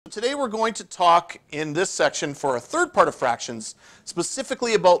Today we're going to talk in this section for a third part of fractions,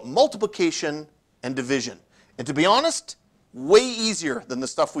 specifically about multiplication and division. And to be honest, way easier than the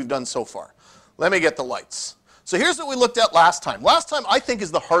stuff we've done so far. Let me get the lights. So here's what we looked at last time. Last time I think is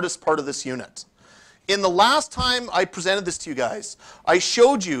the hardest part of this unit. In the last time I presented this to you guys, I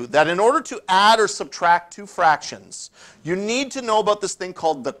showed you that in order to add or subtract two fractions, you need to know about this thing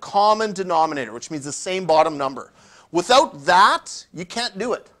called the common denominator, which means the same bottom number. Without that, you can't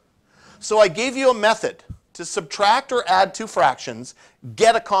do it. So I gave you a method to subtract or add two fractions,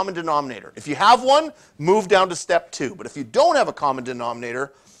 get a common denominator. If you have one, move down to step 2. But if you don't have a common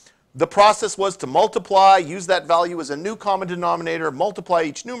denominator, the process was to multiply, use that value as a new common denominator, multiply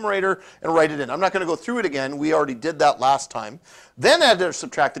each numerator, and write it in. I'm not going to go through it again. We already did that last time. Then add or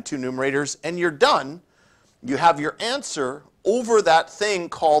subtract the two numerators, and you're done. You have your answer over that thing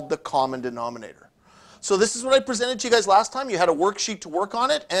called the common denominator. So this is what I presented to you guys last time. You had a worksheet to work on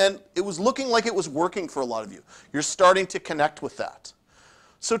it, and it was looking like it was working for a lot of you. You're starting to connect with that.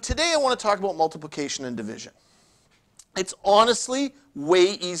 So today I want to talk about multiplication and division. It's honestly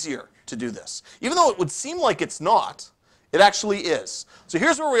way easier to do this. Even though it would seem like it's not, it actually is. So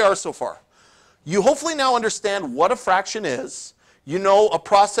here's where we are so far. You hopefully now understand what a fraction is. You know a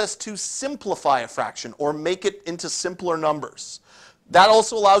process to simplify a fraction or make it into simpler numbers. That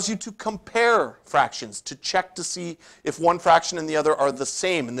also allows you to compare fractions, to check to see if one fraction and the other are the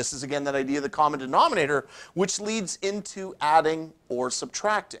same. And this is, again, that idea of the common denominator, which leads into adding or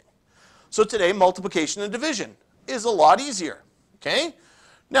subtracting. So today, multiplication and division is a lot easier. Okay?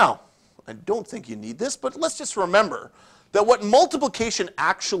 Now, I don't think you need this, but let's just remember that what multiplication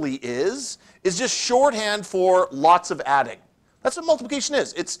actually is just shorthand for lots of adding. That's what multiplication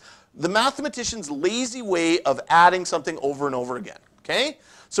is. It's the mathematician's lazy way of adding something over and over again. Okay?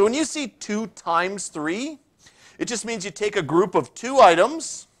 So when you see 2 times 3, it just means you take a group of 2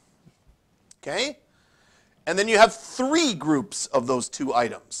 items, okay? And then you have 3 groups of those 2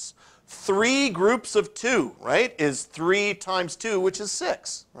 items. 3 groups of 2, right, is 3 times 2, which is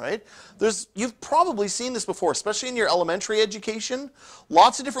 6, right? You've probably seen this before, especially in your elementary education.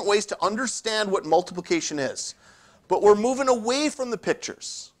 Lots of different ways to understand what multiplication is. But we're moving away from the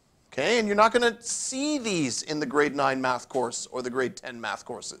pictures. Okay, and you're not going to see these in the grade 9 math course or the grade 10 math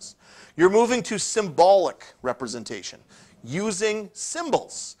courses. You're moving to symbolic representation, using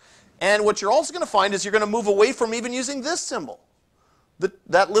symbols. And what you're also going to find is you're going to move away from even using this symbol.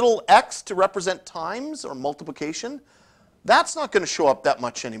 That little X to represent times or multiplication, that's not going to show up that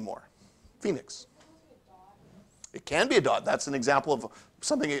much anymore. Phoenix. It can be a dot. That's an example of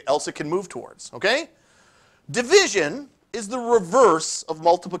something else it can move towards. Okay? Division is the reverse of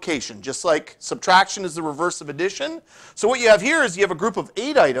multiplication, just like subtraction is the reverse of addition. So what you have here is you have a group of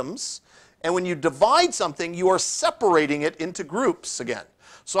 8 items, and when you divide something, you are separating it into groups again.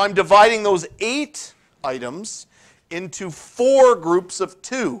 So I'm dividing those 8 items into 4 groups of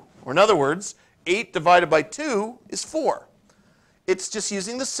 2. Or in other words, 8 divided by 2 is 4. It's just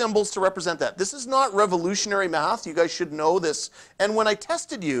using the symbols to represent that. This is not revolutionary math. You guys should know this. And when I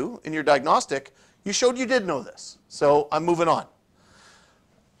tested you in your diagnostic, you showed you did know this. So I'm moving on.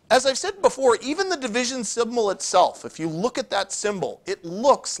 As I've said before, even the division symbol itself, if you look at that symbol, it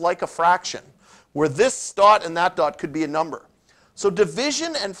looks like a fraction, where this dot and that dot could be a number. So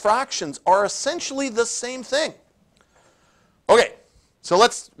division and fractions are essentially the same thing. Okay, so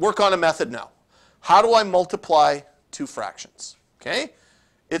let's work on a method now. How do I multiply 2 fractions? Okay,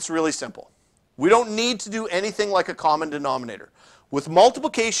 it's really simple. We don't need to do anything like a common denominator. With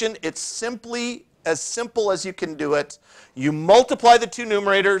multiplication, it's simply as simple as you can do it. You multiply the 2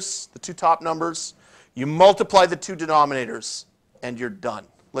 numerators, the 2 top numbers. You multiply the 2 denominators, and you're done.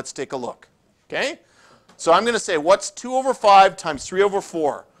 Let's take a look. Okay? So I'm going to say, what's 2 over 5 times 3 over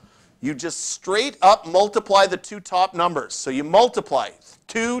 4? You just straight up multiply the 2 top numbers. So you multiply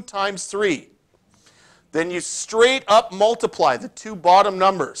 2 times 3. Then you straight up multiply the 2 bottom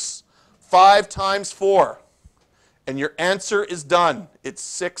numbers. 5 times 4. And your answer is done. It's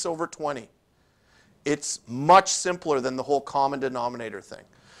 6 over 20. It's much simpler than the whole common denominator thing.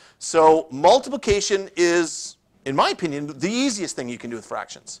 So multiplication is, in my opinion, the easiest thing you can do with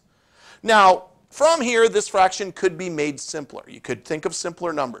fractions. Now, from here, this fraction could be made simpler. You could think of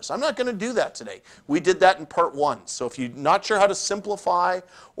simpler numbers. I'm not going to do that today. We did that in part 1. So if you're not sure how to simplify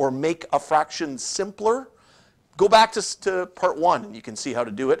or make a fraction simpler, go back to part 1 and you can see how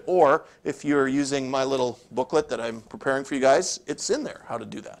to do it. Or if you're using my little booklet that I'm preparing for you guys, it's in there how to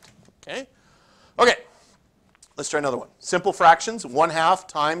do that. Okay? Okay, let's try another one. Simple fractions, 1/2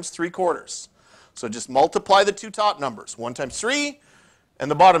 times 3/4. So just multiply the 2 top numbers, 1 times 3,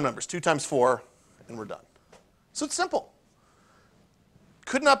 and the bottom numbers, 2 times 4, and we're done. So it's simple.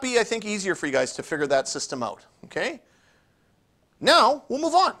 could not be, I think, easier for you guys to figure that system out, okay? Now, we'll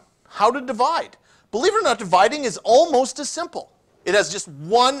move on. How to divide. Believe it or not, dividing is almost as simple. It has just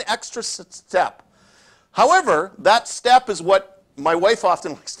one extra step. However, that step is what my wife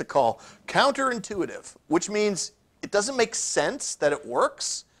often likes to call counterintuitive, which means it doesn't make sense that it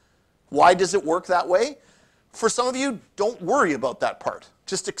works. Why does it work that way? For some of you, don't worry about that part.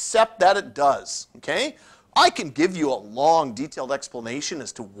 Just accept that it does, okay? I can give you a long, detailed explanation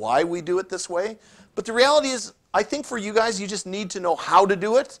as to why we do it this way, but the reality is, I think for you guys, you just need to know how to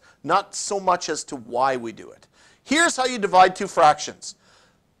do it, not so much as to why we do it. Here's how you divide two fractions.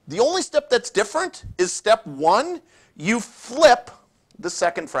 The only step that's different is step 1, you flip the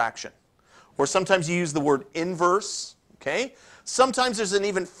second fraction. Or sometimes you use the word inverse, okay? Sometimes there's an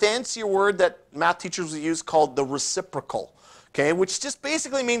even fancier word that math teachers will use called the reciprocal, okay? Which just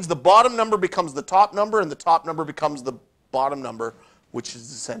basically means the bottom number becomes the top number and the top number becomes the bottom number, which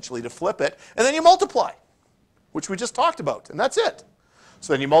is essentially to flip it. And then you multiply, which we just talked about, and that's it.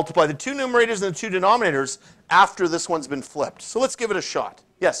 So then you multiply the two numerators and the two denominators after this one's been flipped. So let's give it a shot.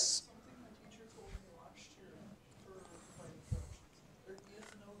 Yes? Something my teacher told me last year for dividing fractions. There is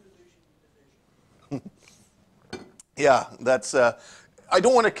no division in division. Yeah, that's, I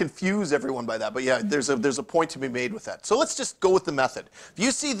don't want to confuse everyone by that, but yeah, there's a point to be made with that. So let's just go with the method. If you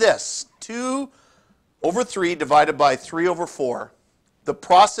see this, 2 over 3 divided by 3 over 4, the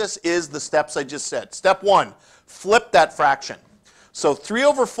process is the steps I just said. Step 1, flip that fraction. So 3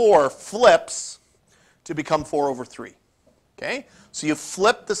 over 4 flips to become 4 over 3. Okay? So you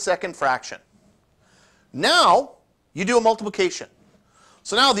flip the second fraction. Now, you do a multiplication.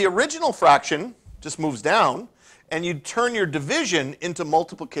 So now the original fraction just moves down, and you turn your division into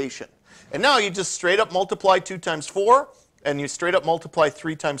multiplication. And now you just straight up multiply 2 times 4, and you straight up multiply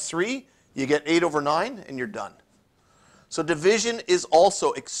 3 times 3. You get 8 over 9, and you're done. So division is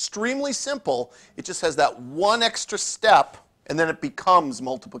also extremely simple. It just has that one extra step, and then it becomes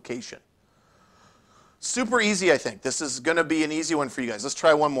multiplication. Super easy, I think. This is going to be an easy one for you guys. Let's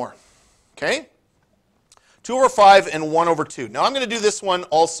try one more. Okay? 2 over 5 and 1 over 2. Now I'm going to do this one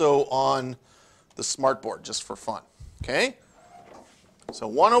also on the smartboard just for fun. Okay? So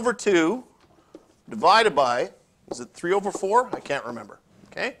 1 over 2 divided by, is it 3 over 4? I can't remember.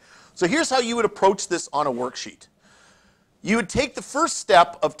 Okay? So here's how you would approach this on a worksheet. You would take the first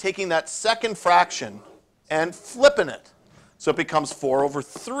step of taking that second fraction and flipping it. So it becomes 4 over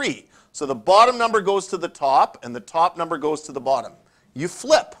 3. So the bottom number goes to the top, and the top number goes to the bottom. You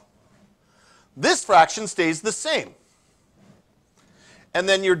flip. This fraction stays the same. And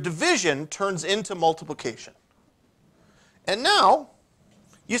then your division turns into multiplication. And now,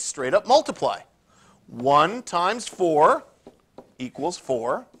 you straight up multiply. 1 times 4 equals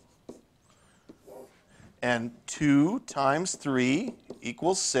 4. And 2 times 3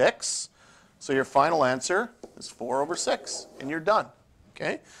 equals 6. So your final answer is 4 over 6, and you're done.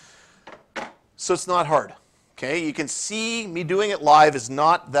 Okay? So it's not hard. Okay? You can see me doing it live is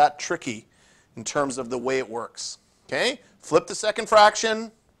not that tricky in terms of the way it works. Okay? Flip the second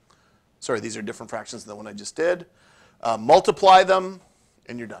fraction. Sorry, these are different fractions than the one I just did. Multiply them,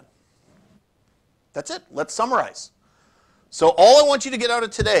 and you're done. That's it. Let's summarize. So all I want you to get out of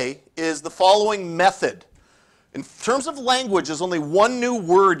today is the following method. In terms of language, there's only one new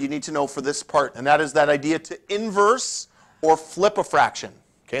word you need to know for this part, and that is that idea to inverse or flip a fraction.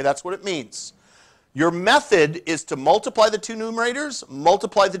 Okay, that's what it means. Your method is to multiply the two numerators,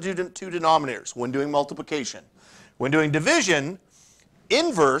 multiply the two denominators when doing multiplication. When doing division,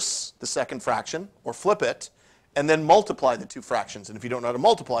 inverse the second fraction, or flip it, and then multiply the two fractions. And if you don't know how to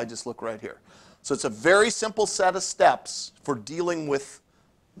multiply, just look right here. So it's a very simple set of steps for dealing with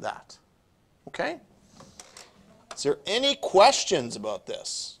that. Okay? Is there any questions about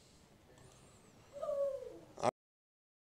this?